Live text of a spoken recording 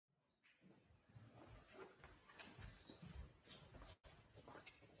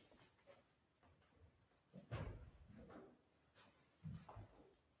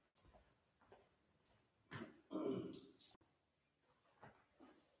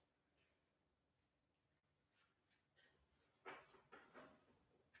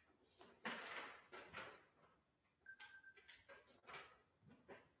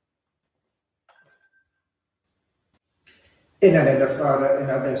In the name of the Father,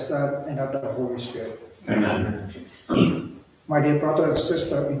 and of the Son, and of the Holy Spirit. Amen. My dear brother and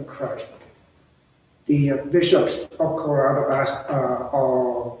sister in Christ, the bishops of Colorado asked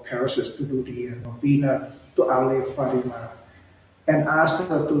all parishes to do the novena to Our Lady Fatima and asked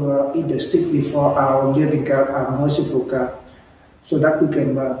her to intercede before our living God, our merciful God, so that we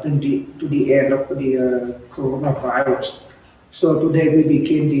can bring to the end of the coronavirus. So today we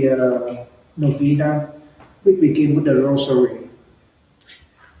begin the novena. We begin with the Rosary.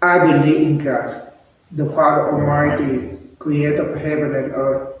 I believe in God, the Father Almighty, creator of heaven and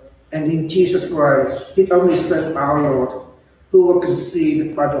earth, and in Jesus Christ, His only Son, our Lord, who was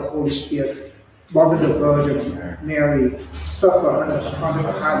conceived by the Holy Spirit, born of the Virgin Mary, suffered under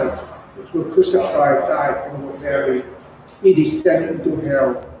Pontius Pilate, was crucified, died, and was buried. He descended into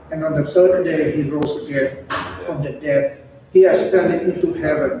hell, and on the third day He rose again from the dead. He ascended into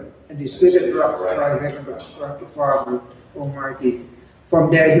heaven, and descended at the right hand of the Father Almighty.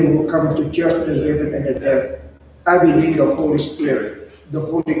 From there He will come to judge the living and the dead. I believe in the Holy Spirit, the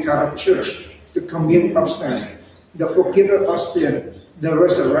Holy Catholic Church, the communion of saints, the forgiveness of sin, the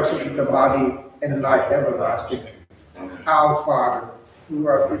resurrection of the body, and life everlasting. Our Father, who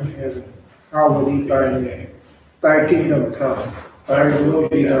art in heaven, hallowed be thy name. Thy kingdom come, thy will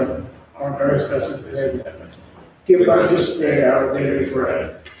be done, on earth as in heaven. Give us this day our daily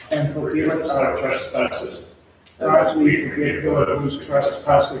bread, and forgive us our trespasses, as we forgive those who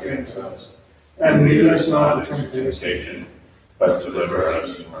trespass against us. And lead us not into temptation, but deliver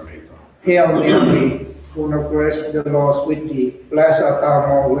us from evil. Hail Mary, full of grace, the Lord is with thee. Blessed art thou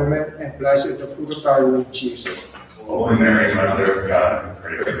among women, and blessed is the fruit of thy womb, Jesus. Holy Mary, Mother of God,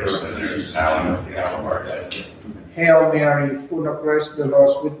 pray for us sinners now and at the hour of our death. Hail Mary, full of grace, the Lord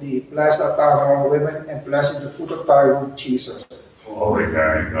is with thee. Blessed art thou among women, and blessed is the fruit of thy womb, Jesus. Holy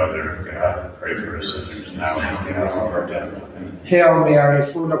Mary, Mother of God, pray for us sinners now and at the hour of our death. Amen. Hail Mary,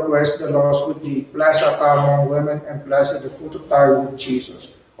 full of grace, the Lord is with thee. Blessed art thou among women, and blessed is the fruit of thy womb,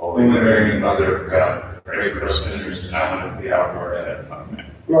 Jesus. Holy Mary, Mother of God, pray for us sinners now and at the hour of our death.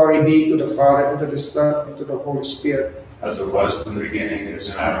 Amen. Glory be to the Father, and to the Son, and to the Holy Spirit. As it was in the beginning, is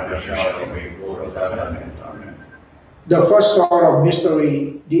now, and ever shall be, world without end. Amen. The first sorrow of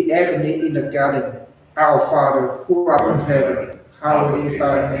mystery, the agony in the garden. Our Father, who art in heaven, hallowed be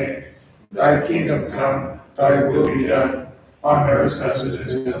thy name. Thy kingdom come, thy will be done, on earth as it is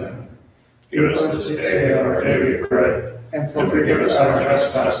in heaven. Give us this day our daily bread, and forgive us our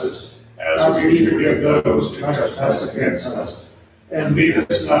trespasses, as we forgive those who trespass against us. And lead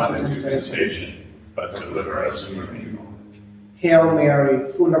us not into temptation, but deliver us from evil. Hail Mary,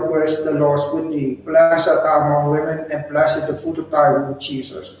 full of grace, the Lord is with thee. Blessed art thou among women, and blessed is the fruit of thy womb,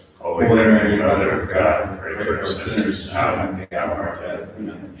 Jesus. Holy Mary, Mother of God, pray for us sinners now and at the hour of our death.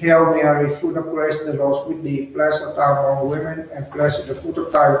 Amen. Hail Mary, full of grace, the Lord is with thee. Blessed art thou among women, and blessed is the fruit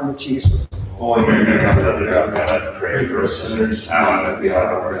of thy womb, Jesus. Holy Mary, Mother of God, pray for us sinners now and at the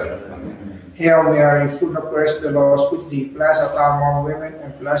hour of our death. Amen. Hail Mary, full of grace, the Lord is with thee. Blessed art thou among women,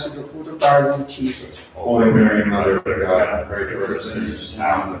 and blessed is the fruit of thy womb, Jesus. Holy Mary, Mother of God, pray for us sinners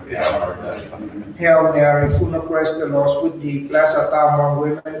now and at the hour of our death. Amen. Hail Mary, full of grace, the Lord is with thee. Blessed art thou among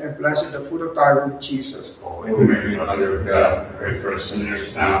women, and blessed is the fruit of thy womb, Jesus. Holy Mary, Mother of God, pray for us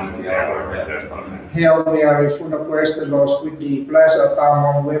sinners now and at the hour of our death. Amen. Hail Mary, full of grace, the Lord is with thee. Blessed art thou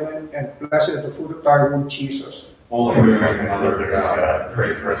among women, and blessed is the fruit of thy womb, Jesus. Holy Mary, Mother of God, pray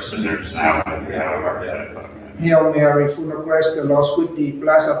for us sinners now and at the hour of our death. Amen. Hail Mary, full of grace, the Lord is with thee.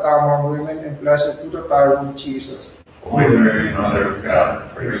 Blessed art thou among women, and blessed is the fruit of thy womb, Jesus. Holy Mary, Mother of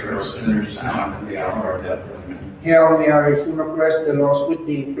God, pray for us sinners now and at the hour of our death. Amen. Hail Mary, full of grace, the Lord is with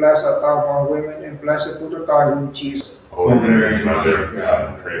thee. Blessed art thou among women, and blessed is the fruit of thy womb, Jesus. Holy Mary, Mother of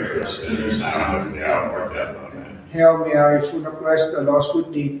God, pray for us sinners now and at the hour of our death. Amen. Hail Mary, full of grace, the Lord is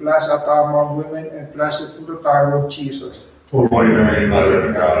with thee. Blessed art thou among women, and blessed is the fruit of thy womb, Jesus. Holy Mary, Mother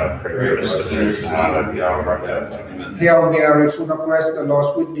of God, pray for us sinners now and at the hour of our death. Amen. Hail Mary, full of grace, the Lord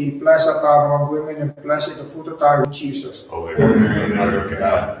is with thee. Blessed art thou among women, and blessed is the fruit of thy womb, Jesus. Holy Mary, Mother of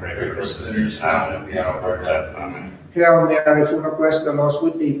God, pray for us sinners now and at the hour of our death. Amen. Hail Mary, full of grace, the Lord is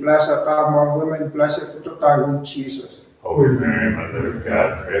with thee. Blessed art thou among women, and blessed is the fruit of thy womb, Jesus. Holy Mary, Mother of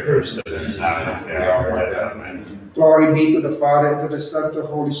God, pray for us sinners now and at the hour of our death. Amen. Glory be to the Father, and to the Son, and to the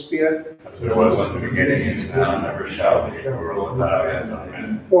Holy Spirit. As it was in the beginning, is now, and ever shall be, world without end.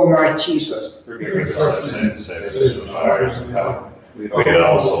 Amen. O my Jesus, Forgive us our sins, save us from the fires of hell. Lead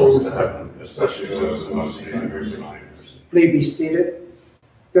all souls to heaven, especially those who most need mercy. please be seated.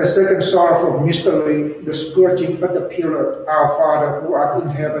 The second sorrowful mystery, the scourging of the pillar. Our Father, who art in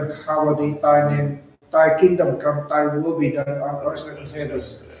heaven, hallowed be thy name. Thy kingdom come, thy will be done on earth as in heaven.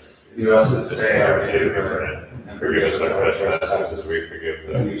 Give us this day our daily bread, And forgive us our trespasses as we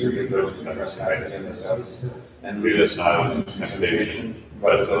forgive those who trespass against us. And lead us not into temptation,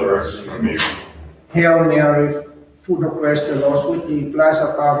 but deliver us from evil. Hail Mary, full of grace, the Lord is with thee. Blessed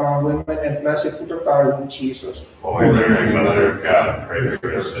art thou among women, and blessed fruit of thy womb, Jesus. Holy Mary, Mother of God, pray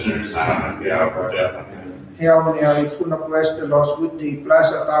for us sinners now and at the hour of our death. Amen. Hail Mary, full of grace, the Lord is with thee.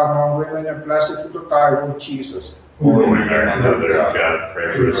 Blessed art thou among women, and blessed fruit of thy womb, Jesus. Holy Mary, Mother of God,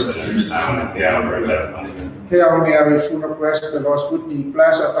 pray for us sinners now and at the hour of our death. Amen. Hail Mary, full of grace, the Lord is with thee.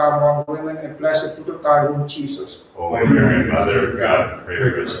 Blessed art thou among women, and blessed fruit of thy womb, Jesus. Holy Mary, Mother of God, pray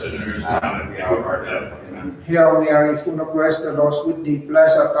for us sinners now and at the hour of our death. Amen. Hail Mary, full of grace, the Lord is with thee.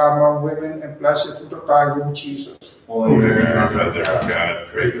 Blessed art thou among women, and blessed fruit of thy womb, Jesus. Holy Mary, Mother of God,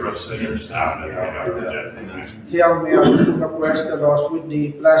 pray for us sinners now and at the hour of our death. Amen. Hail Mary, full of grace, the Lord is with thee.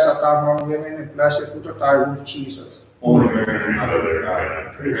 Blessed art thou among women, and blessed fruit of thy womb, Jesus. Holy Mary, Mother of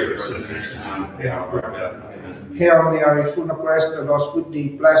God, pray for us sinners now and at the hour of our death. Amen. Hail Mary, full of grace, the Lord is with thee.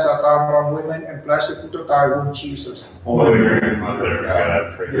 Blessed art thou among women, and blessed fruit of thy womb, Jesus. Holy Mary, Mother of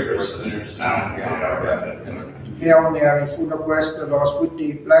God, pray for us sinners now and at the hour of our death. Amen. Hail Mary, full of grace, the Lord is with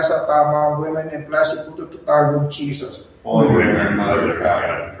thee. Blessed art thou among women, and blessed fruit of thy womb, Jesus. Holy Mary, Mother of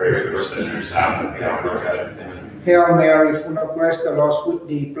God, pray for us sinners now and at the hour of our death. Amen. Hail Mary, full of grace, the Lord is with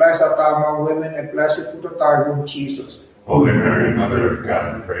thee. Blessed art thou among women, and blessed fruit of thy womb, Jesus. Holy Mary, Mother of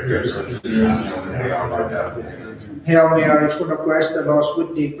God, pray for us sinners now and at the hour of our death. Amen. Hail Mary, full of grace, the Lord is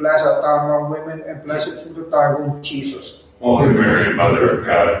with thee. Blessed art thou among women, and blessed fruit of thy womb, Jesus. Holy Mary, Mother of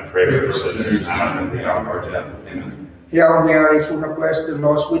God, pray for us sinners now and at the hour of our death. Amen. Hail Mary, full of grace, the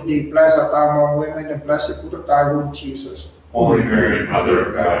Lord is with thee. Blessed art thou among women, and blessed fruit of thy womb, Jesus. Holy Mary, Mother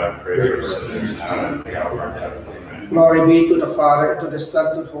of God, pray for us sinners now and at the hour of our death. Amen. Glory be to the Father, and to the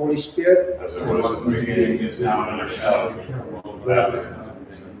Son, and to the Holy Spirit. As it was in the beginning, is now, and ever shall be, world without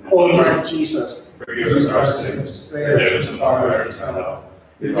end. O my Jesus, Forgive us our sins, save us from all fires of hell.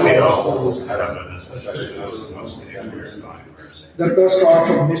 Lead all souls to heaven, especially those who most need your divine mercy. the first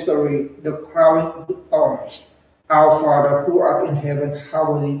sorrowful mystery, the crowning with thorns. Our Father, who art in heaven,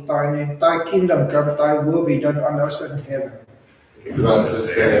 hallowed be thy name. Thy kingdom come, thy will be done on earth as in heaven. Give us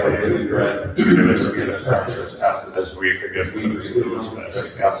this day our daily bread. Forgive us our trespasses, as we forgive those who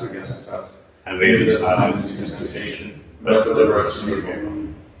trespass against us. And lead us not into temptation, but deliver us from evil.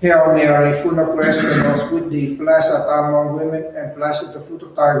 Hail Mary, full of grace, the Lord is with thee. Blessed art thou among women, and blessed the fruit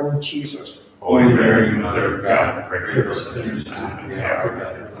of thy womb, Jesus. Holy Mary, Mother of God, pray for us sinners now and at the hour of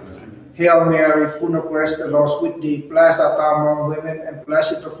our death. Amen. Hail Mary, full of grace, the Lord is with thee. Blessed art thou among women, and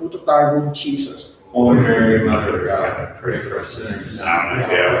blessed the fruit of thy womb, Jesus. Holy Mary, Mother of God, pray for us sinners now and at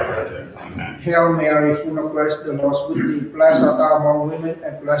the hour of our death. Amen. Hail Mary, full of grace, the Lord is with thee. Blessed art thou among women,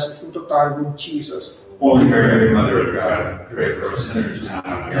 and blessed the fruit of thy womb, Jesus. Holy Mary, Mother of God, pray for us sinners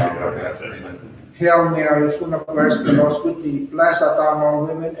now and at the hour of our death. Amen. Hail Mary, full of grace, the Lord is with thee. Blessed art thou among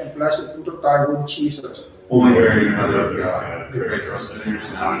women, and blessed the fruit of thy womb, Jesus. Holy Mary, Mother of God, pray for us sinners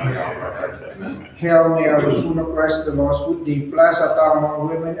now and at the hour of our death. Amen. Hail Mary, full of grace, the Lord is with thee. Blessed art thou among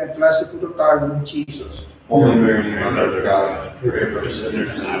women, and blessed the fruit of thy womb, Jesus. Holy Mary, Mother of God, pray for us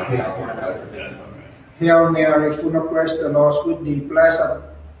sinners now and at the hour of our death. Amen. Hail Mary, full of grace, the Lord is with thee. Blessed art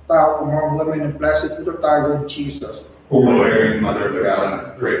thou among women, and blessed the fruit of thy womb, Jesus. Holy Mary, Mother of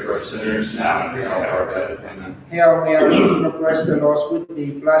God, pray for us sinners now and at the hour of our death. Amen. Hail Mary, full of grace, the Lord is with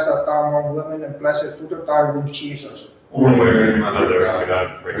thee. Blessed art thou among women, and blessed the fruit of thy womb, Jesus. Holy Mary, Mother of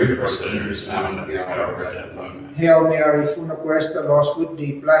God, pray for us sinners now and at the hour of our death. Amen. Hail Mary, full of grace, the Lord is with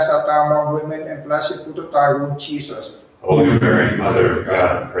thee. Blessed art thou among women, and blessed the fruit of thy womb, Jesus. Holy Mary, Mother of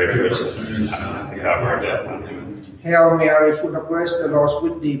God, pray for us sinners now and at the hour of our death. Amen. Hail Mary, full of grace, the Lord is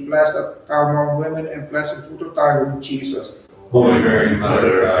with thee. Blessed art thou among women, and blessed the fruit of thy womb, Jesus. Holy Mary,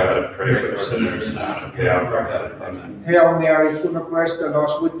 Mother of God, pray for us sinners now and at the hour of our death. Amen. Hail Mary, full of grace, the Lord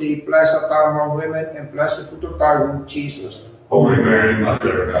is with thee. Blessed art thou among women, and blessed the fruit of thy womb, Jesus. Holy Mary,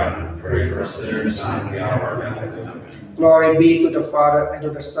 Mother of God, pray for us sinners now and at the hour of our death. Amen. Glory be to the Father, and to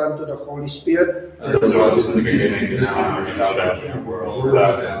the Son, and to the Holy Spirit. As it was in the beginning, is now, and ever shall be, world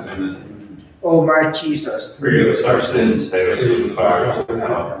without end. Amen. O my Jesus, Forgive us our sins, save us from the fires of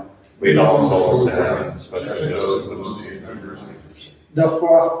hell. Lead all souls to heaven, especially those who most need thy mercy. the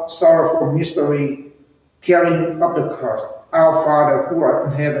fourth sorrowful mystery, carrying up the cross. Our Father, who art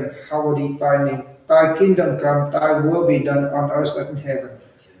in heaven, hallowed be thy name. Thy kingdom come, thy will be done on earth as in heaven.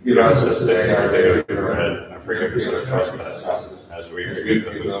 Give us this day our daily bread, and forgive us our trespasses, as we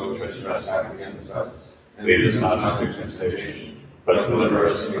forgive those who trespass against us. And lead us not into temptation, but deliver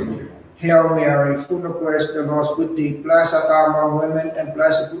us from evil. Hail Mary, full of grace, the Lord is with thee. Blessed art thou among women, and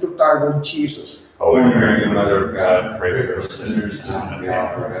blessed the fruit of thy womb, Jesus. Holy Mary, Mother of God, pray for us sinners now and at the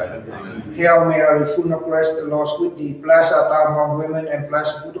hour of our death. Amen. Hail Mary, full of grace, the Lord is with thee. Blessed art thou among women, and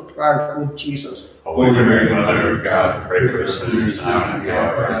blessed the fruit of thy womb, Jesus. Holy Mary, Mother of God, pray for us sinners now and at the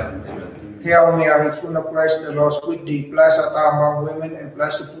hour of our death. Amen. Hail Mary, full of grace, the Lord is with thee. Blessed art thou among women, and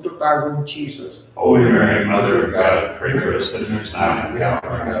blessed the fruit of thy womb, Jesus. Holy Mary, Mother of God, pray for us sinners now and at the hour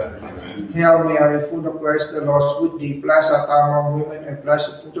of our death. Amen. Hail Mary, full of grace, the Lord is with thee. Blessed art thou among women, and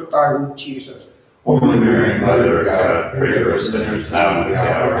blessed the fruit of thy womb, Jesus. Holy Mary, Mother of God, pray for us sinners now and at the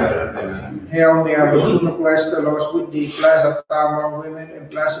hour of our death. Amen. Hail Mary, full of grace, the Lord is with thee. Blessed art thou among women, and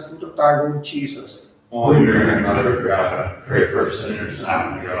blessed the fruit of thy womb, Jesus. Holy Mary, Mother of God, pray for us sinners now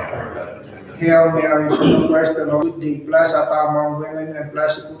and at the hour of our death. Amen. Hail Mary, full of grace, the Lord is with thee. Blessed art thou among women, and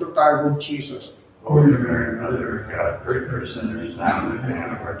blessed the fruit of thy womb, Jesus. Holy Mary, Mother of God, pray for us sinners now and at the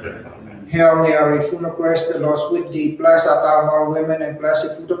hour of our death. Amen. Hail Mary, full of grace, the Lord is with thee. Blessed art thou among women, and blessed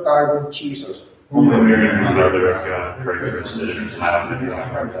the fruit of thy womb, Jesus. Holy Mary, Mother of God, pray for us sinners now and at the hour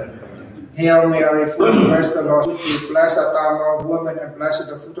of our death. Amen. Hail Mary, full of grace, the Lord is with thee. Blessed art thou among women, and blessed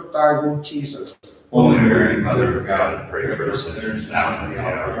the fruit of thy womb, Jesus. Holy Mary, Mother of God, pray for us sinners now and at the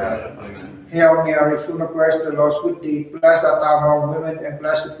hour of our death. Amen. Hail Mary, full of grace, the Lord is with thee. Blessed art thou among women, and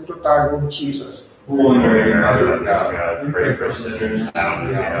blessed the fruit of thy womb, Jesus. Holy Mary, Mother of God, pray for us sinners now and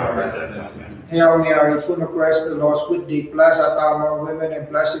at the hour of our death. Amen. Hail Mary, full of grace, the Lord is with thee. Blessed art thou among women, and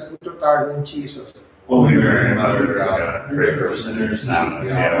blessed the fruit of thy womb, Jesus. Holy Mary, Mother of God, pray for us sinners now and at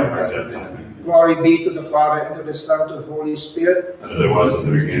the hour of our death. Amen. Glory be to the Father, and to the Son, and to the Holy Spirit. As it was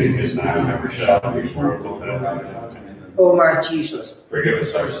in the beginning, is now, and ever shall be, world without end. Amen. O my Jesus, Forgive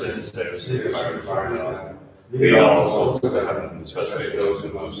us our sins, save us from the fire of hell. Lead all souls to heaven, especially those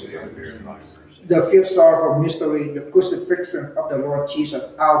who most need your mercy. the fifth sorrowful mystery, the crucifixion of the Lord Jesus.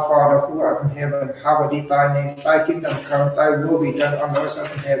 Our Father, who art in heaven, hallowed be thy name. Thy kingdom come, thy will be done on earth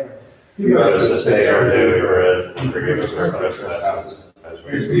as in heaven. Give us this day our daily bread, and forgive us our trespasses, as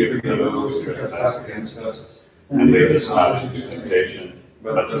we forgive those who trespass against us. And lead us not into temptation,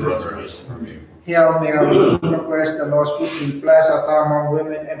 but deliver us from evil. Hail Mary, full of grace, the Lord is with thee. Blessed art thou among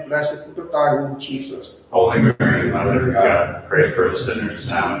women, and blessed the fruit of thy womb, Jesus. Holy Mary, Mother of God, pray for us sinners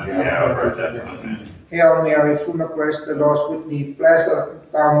now and at the hour of our death. Amen. Hail Mary, full of grace, the Lord is with thee. Blessed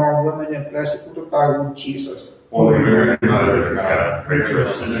art thou among women, and blessed the fruit of thy womb, Jesus. Holy Mary, Mother of God, pray for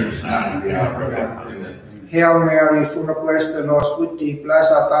us sinners now and at the hour of our death. Amen. Hail Mary, full of grace, the Lord is with thee.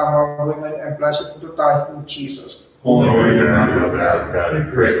 Blessed art thou among women, and blessed the fruit of thy womb, Jesus. Holy Mary, Mother of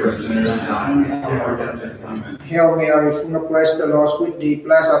God, pray for us sinners now and at the hour of our death. Amen. Hail Mary, full of grace, the Lord is with thee.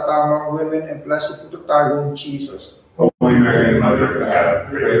 Blessed art thou among women, and blessed the fruit of thy womb, Jesus. Holy Mary, Mother of God,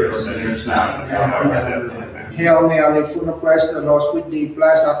 pray for us sinners now and at the hour of our death. Amen. Hail Mary, full of grace, the Lord is with thee.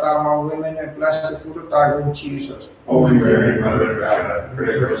 Blessed art thou among women, and blessed the fruit of thy womb, Jesus. Holy Mary, Mother of God,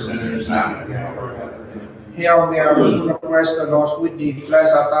 pray for us sinners now and at the hour of our death. Amen. Hail Mary, full of grace, the Lord is with thee.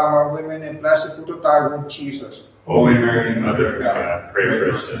 Blessed art thou among women, and blessed the fruit of thy womb, Jesus. Holy Mary, Mother of God, pray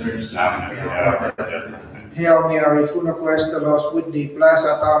for us sinners now and at the hour of our death. Amen. Hail Mary, full of grace, the Lord is with thee. Blessed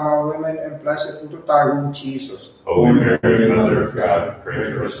art thou among women, and blessed the fruit of thy womb, Jesus. Holy Mary, Mother of God,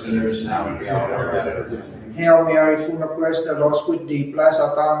 pray for us sinners now and at the hour of our death. Amen. Hail Mary, full of grace, the Lord is with thee. Blessed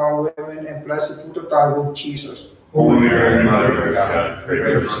art thou among women, and blessed the fruit of thy womb, Jesus. Holy Mary, Mother of God, pray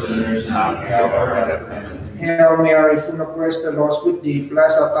for us sinners now and at the hour of our death. Amen. Hail Mary, full of grace, the Lord is with thee.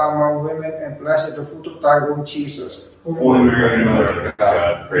 Blessed art thou among women, and blessed the fruit of thy womb, Jesus. Holy Mary, Mother of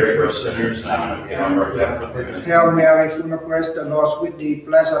God, pray for us sinners now and at the hour of our death. Amen. Hail Mary, full of grace, the Lord is with thee.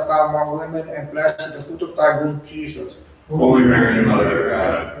 Blessed art thou among women, and blessed the fruit of thy womb, Jesus. Holy Mary, Mother of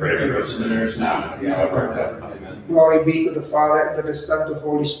God, pray for us sinners now and at the hour of our death. Amen. Glory be to the Father, and to the Son, and to the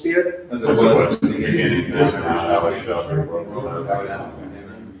Holy Spirit. As it was in the beginning, now and ever shall be, world without end.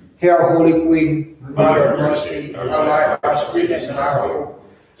 Amen. Hail, Holy Queen, Mother of mercy, our life, our spirit, and our hope.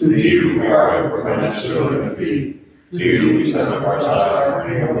 To thee we cry, for penance children of thee. To you we send up our sighs,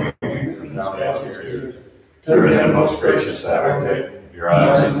 and weeping now and your tears. Turn then, most gracious Advocate, your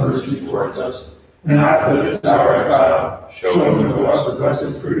eyes and mercy towards us, and after this our exile, show unto us the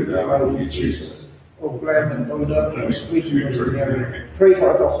blessed fruit of thy womb, Jesus. O clement, O loving, O sweet Virgin Mary, pray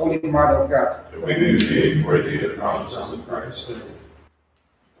for the Holy Mother of God. That we may be worthy of the promises of Christ.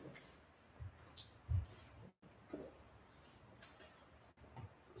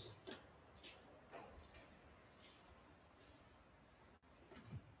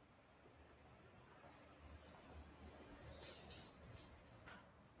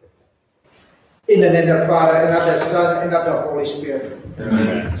 In the name of the Father, and of the Son, and of the Holy Spirit.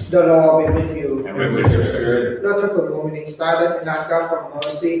 Amen. The Lord be with you. And with your spirit. Let us go remain silent and ask God for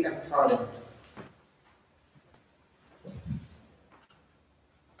mercy and pardon.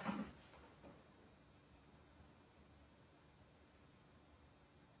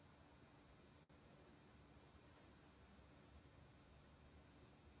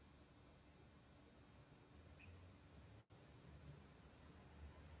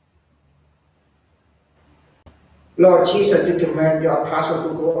 Lord Jesus, you command your apostle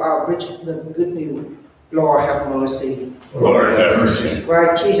to go out preaching the good news. Lord, have mercy. Lord, have mercy.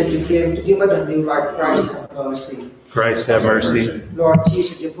 Christ Jesus, you came to give us a new life. Christ, have mercy. Christ, have mercy. Lord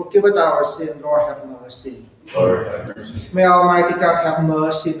Jesus, you forgive us our sin. Lord, have mercy. Lord, have mercy. May Almighty God have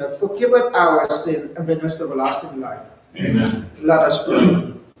mercy and forgive us our sin and bring us to everlasting life. Amen. Let us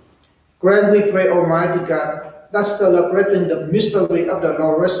pray. Grant, we pray, Almighty God, that celebrating the mystery of the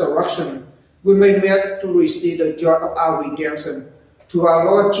Lord's resurrection, we may meet to receive the joy of our redemption. To our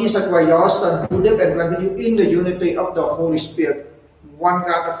Lord Jesus Christ, your Son, who live and reign with you in the unity of the Holy Spirit, one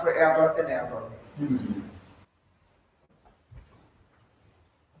God forever and ever. Amen.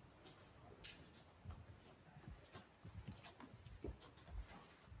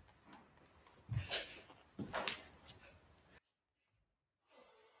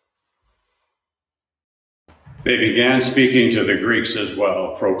 They began speaking to the Greeks as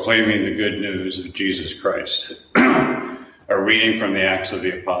well, proclaiming the good news of Jesus Christ. A reading from the Acts of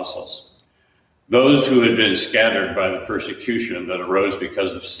the Apostles. Those who had been scattered by the persecution that arose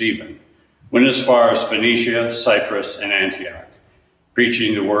because of Stephen went as far as Phoenicia, Cyprus, and Antioch,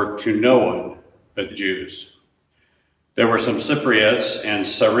 preaching the word to no one but the Jews. There were some Cypriots and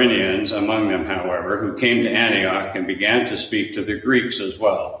Cyrenians among them, however, who came to Antioch and began to speak to the Greeks as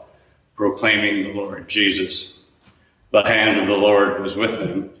well, proclaiming the Lord Jesus. The hand of the Lord was with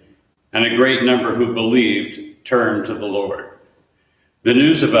them, and a great number who believed turned to the Lord. The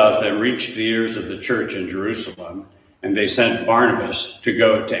news about them reached the ears of the church in Jerusalem, and they sent Barnabas to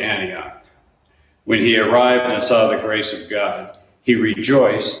go to Antioch. When he arrived and saw the grace of God, he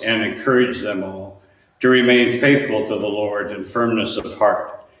rejoiced and encouraged them all to remain faithful to the Lord in firmness of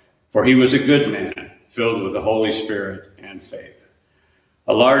heart, for he was a good man, filled with the Holy Spirit and faith.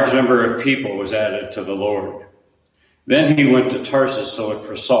 A large number of people was added to the Lord. Then he went to Tarsus to look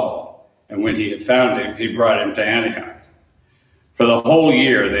for Saul, and when he had found him, he brought him to Antioch. For the whole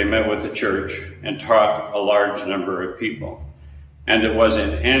year they met with the church and taught a large number of people. And it was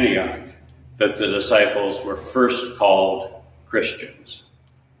in Antioch that the disciples were first called Christians.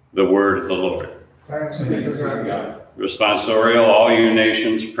 The word of the Lord. Thanks be to God. Responsorial, all you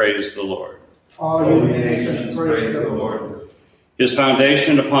nations, praise the Lord. All you nations, praise the Lord. His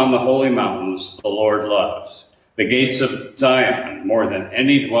foundation upon the holy mountains the Lord loves. The gates of Zion more than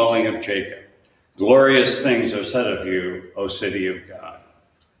any dwelling of Jacob. Glorious things are said of you, O city of God.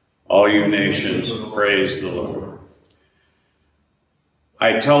 All you nations, praise the Lord.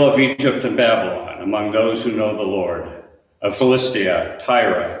 I tell of Egypt and Babylon among those who know the Lord, of Philistia,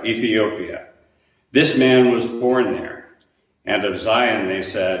 Tyre, Ethiopia. This man was born there, and of Zion they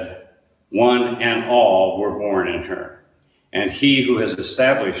said, one and all were born in her, and he who has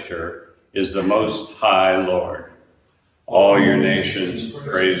established her is the Most High Lord. All your nations,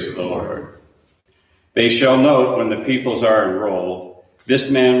 praise the Lord. They shall note when the peoples are enrolled, this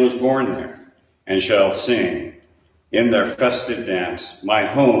man was born there, and shall sing in their festive dance, my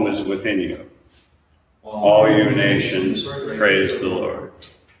home is within you. All you nations, praise the Lord.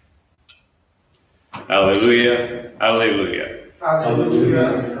 Alleluia, alleluia.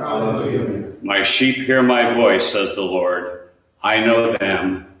 Alleluia, alleluia. My sheep hear my voice, says the Lord. I know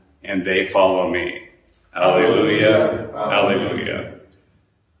them, and they follow me. Alleluia, alleluia.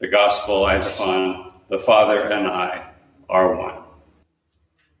 The gospel antiphon. The Father and I are one.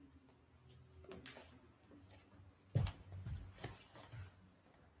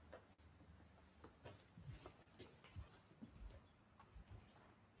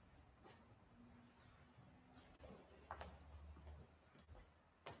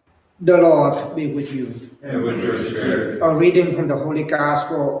 The Lord be with you. And with your spirit. A reading from the Holy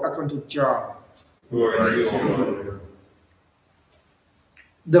Gospel according to John. Glory to you, Lord.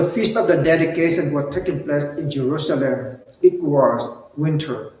 The feast of the dedication was taking place in Jerusalem. It was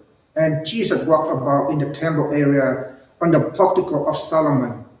winter, and Jesus walked about in the temple area on the portico of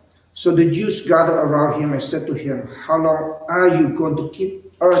Solomon. So the Jews gathered around him and said to him, how long are you going to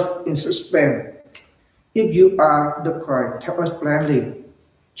keep us in suspense? If you are the Christ, tell us plainly.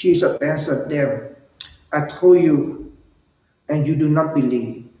 Jesus answered them, I told you, and you do not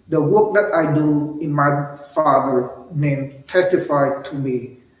believe. The work that I do in my Father's name testify to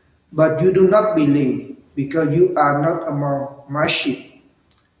me, but you do not believe. because you are not among my sheep.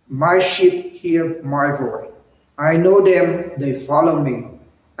 My sheep hear my voice. I know them, they follow me.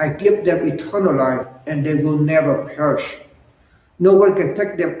 I give them eternal life, and they will never perish. No one can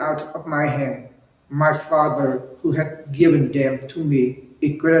take them out of my hand. My Father, who had given them to me,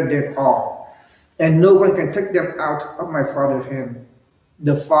 is greater than all, and no one can take them out of my Father's hand.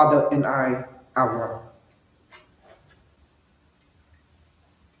 The Father and I are one.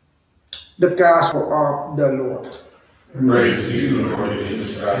 The Gospel of the Lord. Praise to you, Lord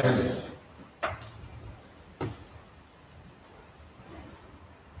Jesus Christ.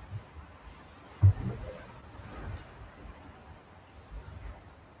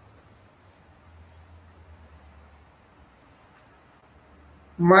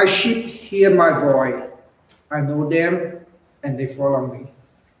 My sheep hear my voice. I know them, and they follow me.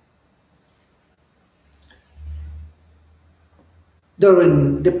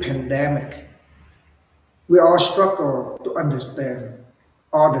 During the pandemic, we all struggle to understand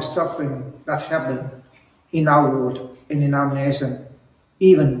all the suffering that happened in our world and in our nation,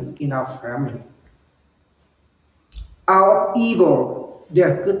 even in our family. Our evil,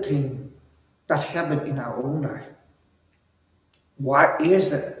 there are good things that happen in our own life. Why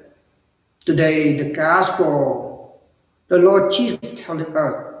is it? Today, the gospel, the Lord Jesus telling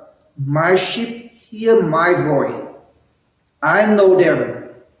us, my sheep hear my voice. I know them,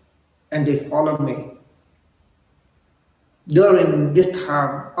 and they follow me. During this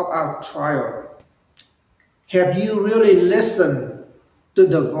time of our trial, have you really listened to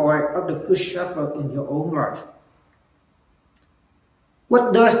the voice of the Good Shepherd in your own life?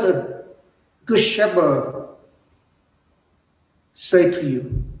 What does the Good Shepherd say to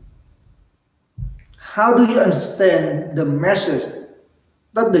you? How do you understand the message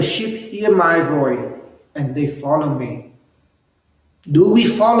that the sheep hear my voice and they follow me? Do we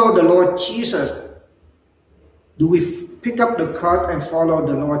follow the Lord Jesus? Do we pick up the cross and follow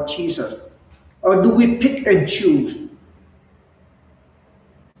the Lord Jesus? Or do we pick and choose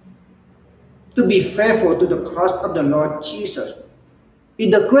to be faithful to the cross of the Lord Jesus?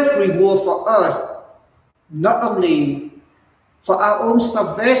 It's a great reward for us, not only for our own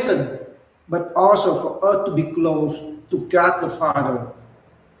salvation, but also for us to be close to God the Father,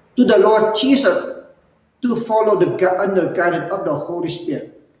 to the Lord Jesus, to follow under the guidance of the Holy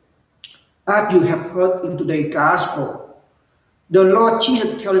Spirit. As you have heard in today's gospel, the Lord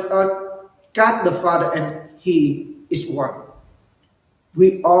Jesus telling us God the Father and He is one.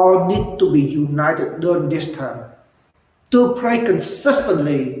 We all need to be united during this time to pray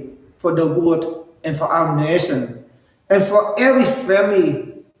consistently for the world and for our nation and for every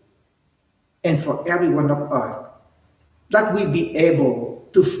family and for every one of us, that we be able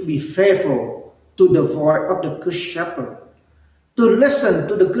to be faithful to the voice of the Good Shepherd, to listen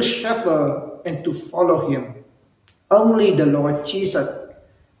to the Good Shepherd and to follow Him. Only the Lord Jesus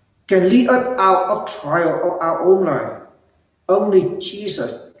can lead us out of trial of our own life. Only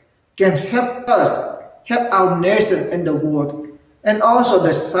Jesus can help us, help our nation and the world, and also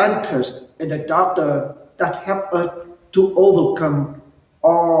the scientists and the doctor that help us to overcome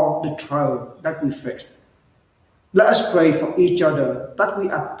all the trials that we face. Let us pray for each other, that we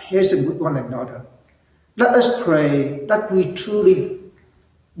are patient with one another. Let us pray that we truly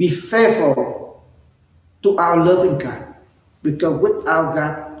be faithful to our loving God, because without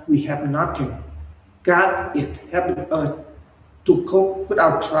God we have nothing. God is helping us to cope with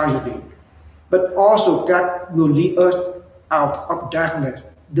our tragedy, but also God will lead us out of darkness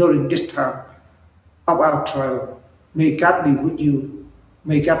during this time of our trial. May God be with you.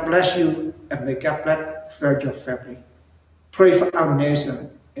 May God bless you, and may God bless your family. Pray for our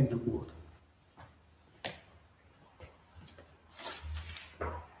nation and the world.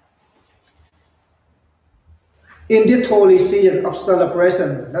 In this holy season of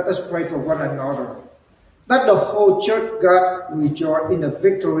celebration, let us pray for one another. Let the whole church God rejoice in the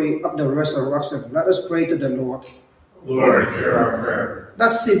victory of the resurrection. Let us pray to the Lord. Lord, hear our prayer. Let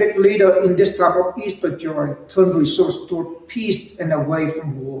civic leader in this time of Easter joy turn resources toward peace and away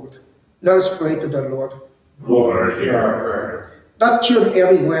from war. Let us pray to the Lord. Lord, hear our prayer. Let children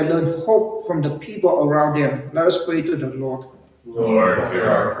everywhere learn hope from the people around them. Let us pray to the Lord. Lord, hear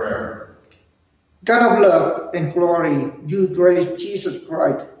our prayer. God of love and glory, you raised Jesus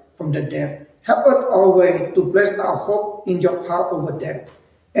Christ from the dead. Help us always to bless our hope in your power over death,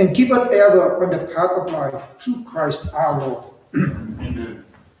 and keep us ever on the path of life through Christ our Lord. Amen.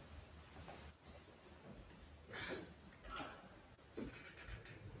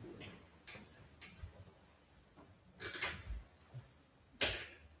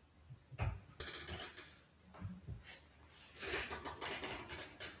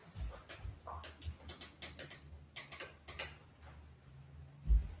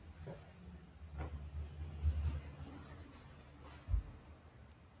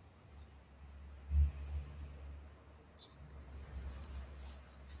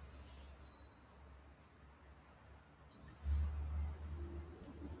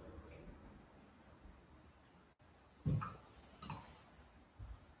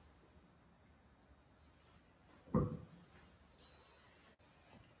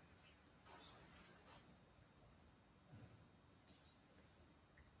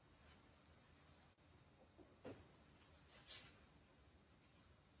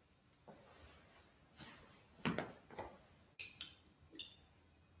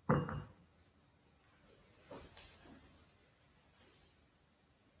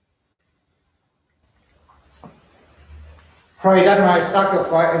 Pray that my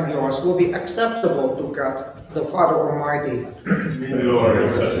sacrifice and yours will be acceptable to God, the Father Almighty. May the Lord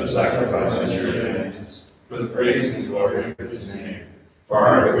accept the sacrifice at your hands, for the praise and glory of his name, for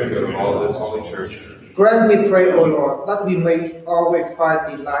our good of all this holy church. Grant, we pray, O Lord, that we may always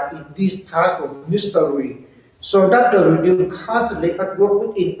find delight in this paschal mystery, so that the Redeemed constantly at work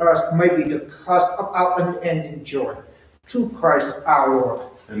within us may be the cause of our unending joy. Through Christ our Lord.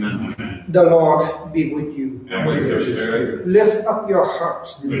 Amen. The Lord be with you. And with your spirit. Lift up your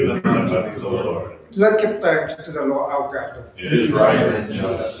hearts. We lift them up to the Lord. Let's give thanks to the Lord our God. It is right and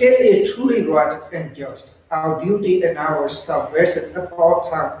just. It is truly right and just, our duty and our salvation at all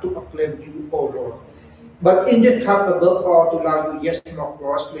times to acclaim you, O Lord. But in this time above all, to love you yet more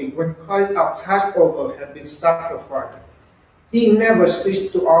closely, when Christ our Passover had been sacrificed. He never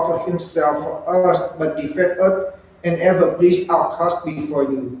ceased to offer himself for us, but defend us and ever please our cause before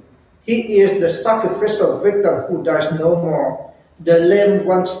you. He is the sacrificial victim who dies no more, the Lamb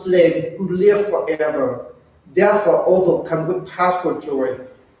once slain who lives forever. Therefore, overcome with paschal joy,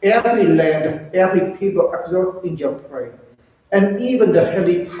 every land, every people exalt in your praise. And even the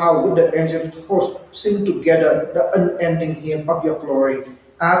heavenly power with the angel host sing together the unending hymn of your glory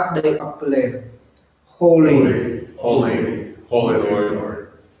as they acclaim. Holy, holy, holy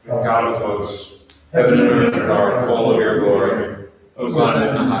Lord, God of hosts, heaven and earth are full of your glory. Hosanna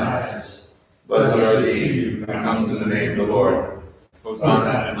in the highest. Blessed are thee who comes in the name of the Lord.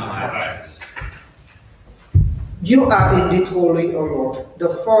 Hosanna in the highest. You are indeed holy, O Lord, the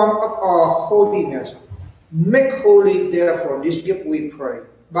form of all holiness. Make holy, therefore, this gift, we pray,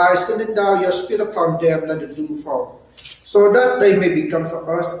 by sending down your Spirit upon them like the dew fall, so that they may become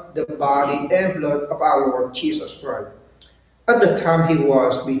for us the body and blood of our Lord Jesus Christ. At the time he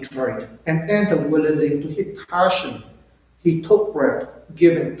was betrayed and entered willingly into his passion, he took bread,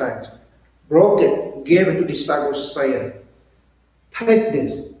 giving thanks, broke it, gave it to the disciples, saying, "Take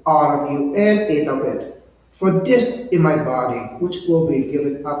this, all of you, and eat of it, for this is my body, which will be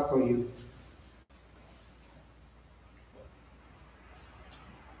given up for you."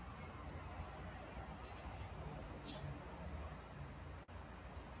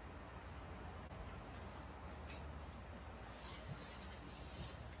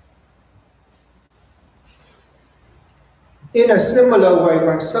 In a similar way,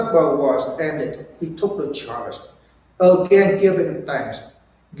 when supper was ended, he took the chalice, again giving thanks,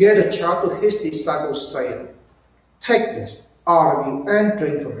 gave the chalice to his disciples, saying, "Take this, all of you, and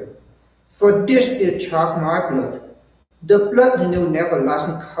drink from it. For this is chalice my blood, the blood of the new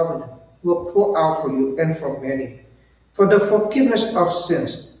everlasting covenant, will pour out for you and for many. For the forgiveness of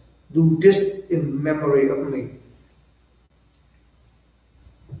sins, do this in memory of me."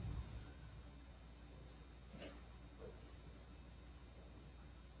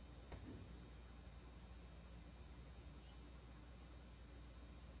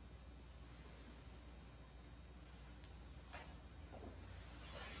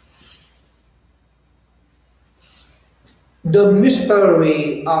 The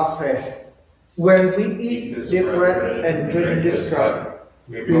mystery of faith. When we eat this bread and drink this cup,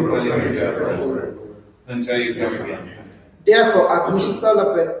 we proclaim your death, Lord, until you come again. Therefore, as we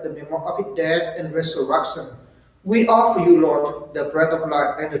celebrate the memory of his death and resurrection, we offer you, Lord, the bread of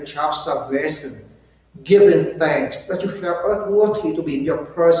life and the cup of salvation, giving thanks that you have us worthy to be in your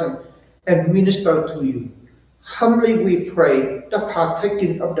presence and minister to you. Humbly we pray that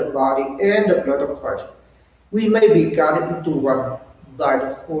partaking of the body and the blood of Christ, we may be gathered into one by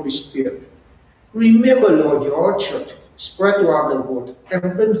the Holy Spirit. Remember, Lord, your church spread throughout the world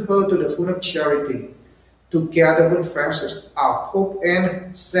and bring her to the full of charity, together with Francis, our Pope,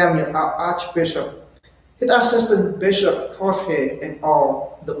 and Samuel, our Archbishop, his assistant Bishop Jorge, and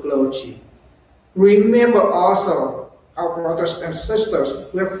all the clergy. Remember also our brothers and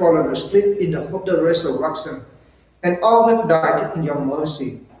sisters who have fallen asleep in the hope of the resurrection, and all who have died in your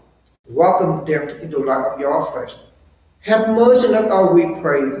mercy. Welcome them into the light of your face. Have mercy on all, we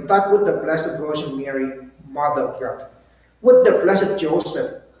pray, that with the Blessed Virgin Mary, Mother of God, with the Blessed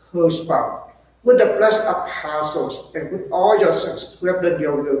Joseph, her spouse, with the blessed apostles, and with all your saints who have done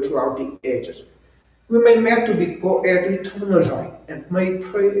your will throughout the ages, we may meet to be co-heirs to eternal life, and may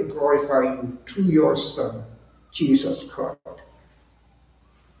pray and glorify you through your Son, Jesus Christ.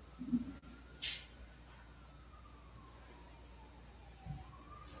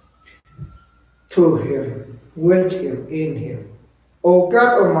 Through him, with him, in him, O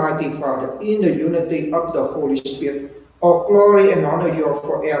God Almighty Father, in the unity of the Holy Spirit, all glory and honor you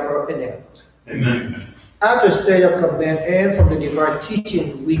forever and ever. Amen. At the say of command and from the divine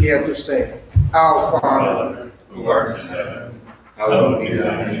teaching, we dare to say, Our Father, who art in heaven, hallowed be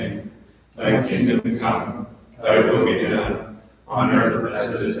thy name. Thy kingdom come, thy will be done, on earth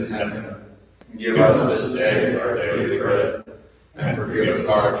as it is in heaven. Give us this day our daily bread, and forgive us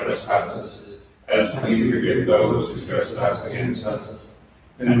our trespasses, as we forgive those who trespass against us.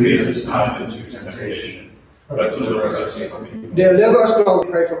 And lead us not into temptation, but deliver us from evil. Deliver us, Lord,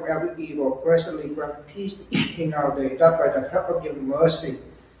 we pray, from every evil. Graciously grant peace in our day, that by the help of your mercy,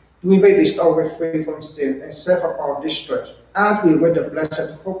 we may be always free from sin and safe from all distress, and we wait the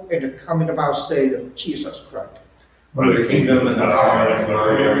blessed hope in the coming of our Savior, Jesus Christ. For the kingdom and the power and the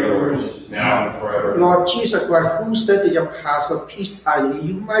glory are yours, now and forever. Lord Jesus Christ, who said to your apostle, peace I leave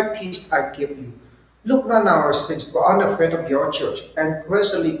you, my peace I give you. Look not on our sins, but on the faith of your church, and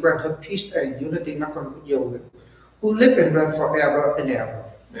graciously grant her peace and unity in accordance with your will, who live and reign forever and ever.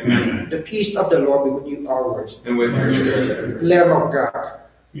 Amen. The peace of the Lord be with you always. And with your spirit. Lamb of God,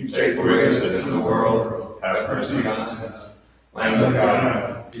 You take away the sins of the world, have mercy on us. Lamb of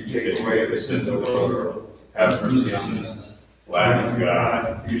God, you take away the sins of the world, have mercy on us. Lamb of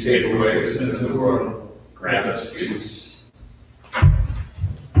God, you take away the sins of the world, grant us peace.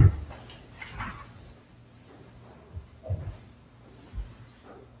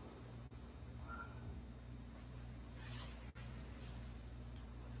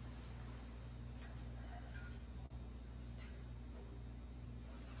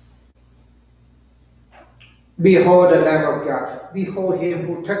 behold the Lamb of God. Behold him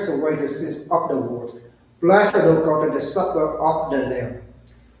who takes away the sins of the world. Blessed, O God, is the supper of the Lamb.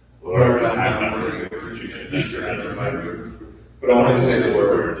 Lord, I am not worthy that you should enter under my roof, but only say the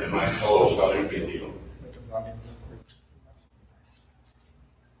word, and my soul shall be healed.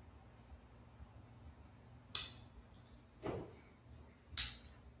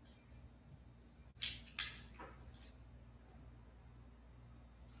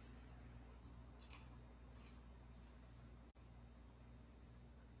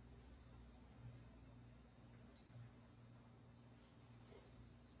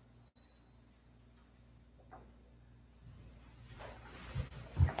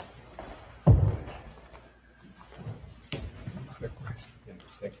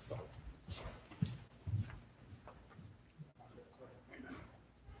 Thank you, Father.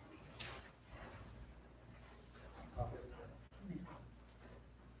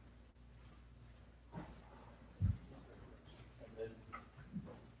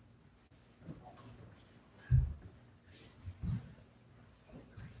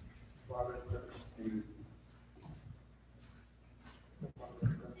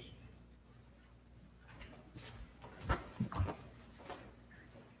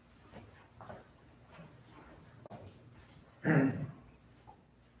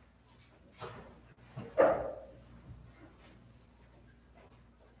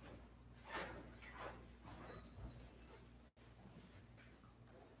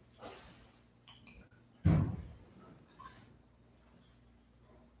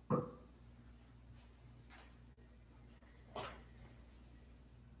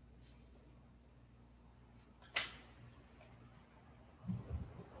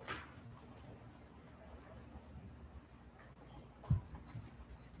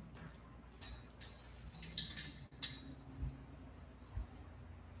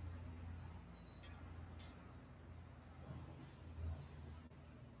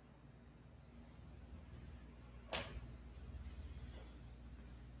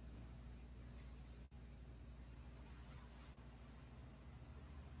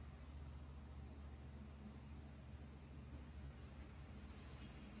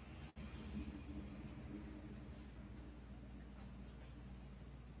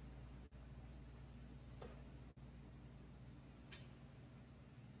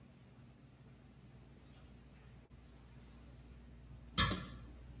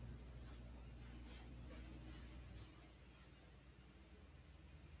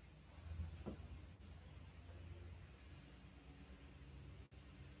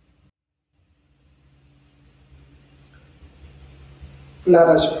 Let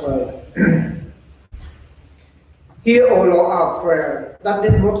us pray. Hear, O Lord, our prayer, that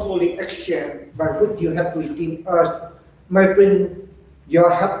the most holy exchange by which you have redeemed us may bring your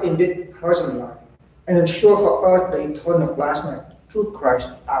help in this present life and ensure for us the eternal blessing through Christ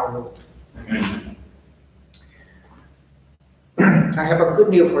our Lord. Amen. I have a good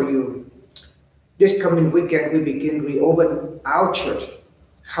news for you. This coming weekend, we begin reopen our church.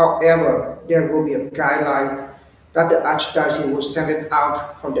 However, there will be a guideline that the Archdiocese will send it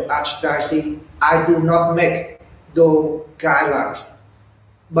out from the Archdiocese. I do not make those guidelines,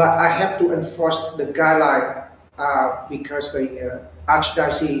 but I have to enforce the guideline because the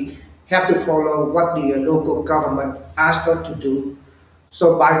Archdiocese have to follow what the local government asked us to do.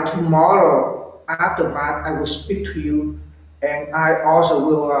 So by tomorrow, after Mass, I will speak to you And I also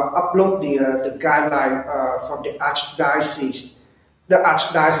will upload the guideline from the Archdiocese,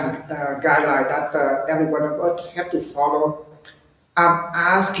 guideline that every one of us have to follow. I'm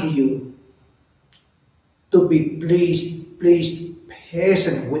asking you to be please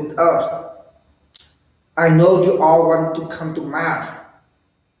patient with us. I know you all want to come to Mass,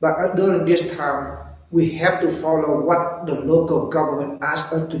 but during this time, we have to follow what the local government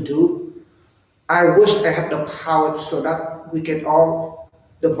asks us to do. I wish I had the power so that we can all,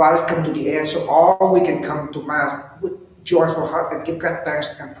 the virus come to the end, so all we can come to Mass with joyful heart and give God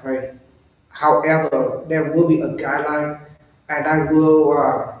thanks and pray. However, there will be a guideline, and I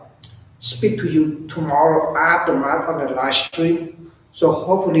will speak to you tomorrow after Mass on the live stream. So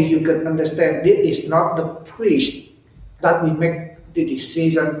hopefully you can understand this is not the priest that we make the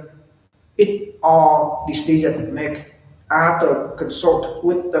decision. It all decision make after consult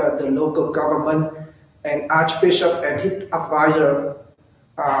with the local government and Archbishop and his advisor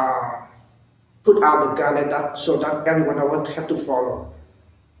put out the guideline so that everyone of us have to follow.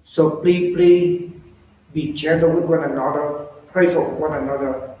 So please be gentle with one another, pray for one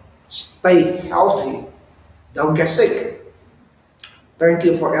another, stay healthy, don't get sick. Thank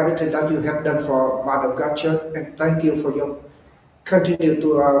you for everything that you have done for Mother God Church, and thank you for your continue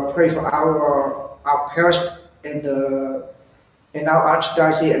to pray for our parish and our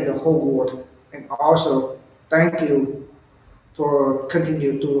Archdiocese and the whole world. And also thank you for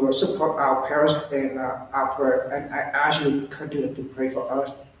continue to support our parish and our prayer. And I ask you to continue to pray for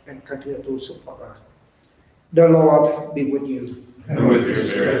us and continue to support us. The Lord be with you. And with your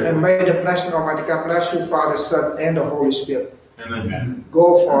spirit. And may the blessing of Almighty God bless you, Father, Son, and the Holy Spirit. Amen.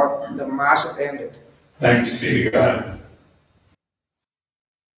 Go forth, the Mass ended. Thanks be to God.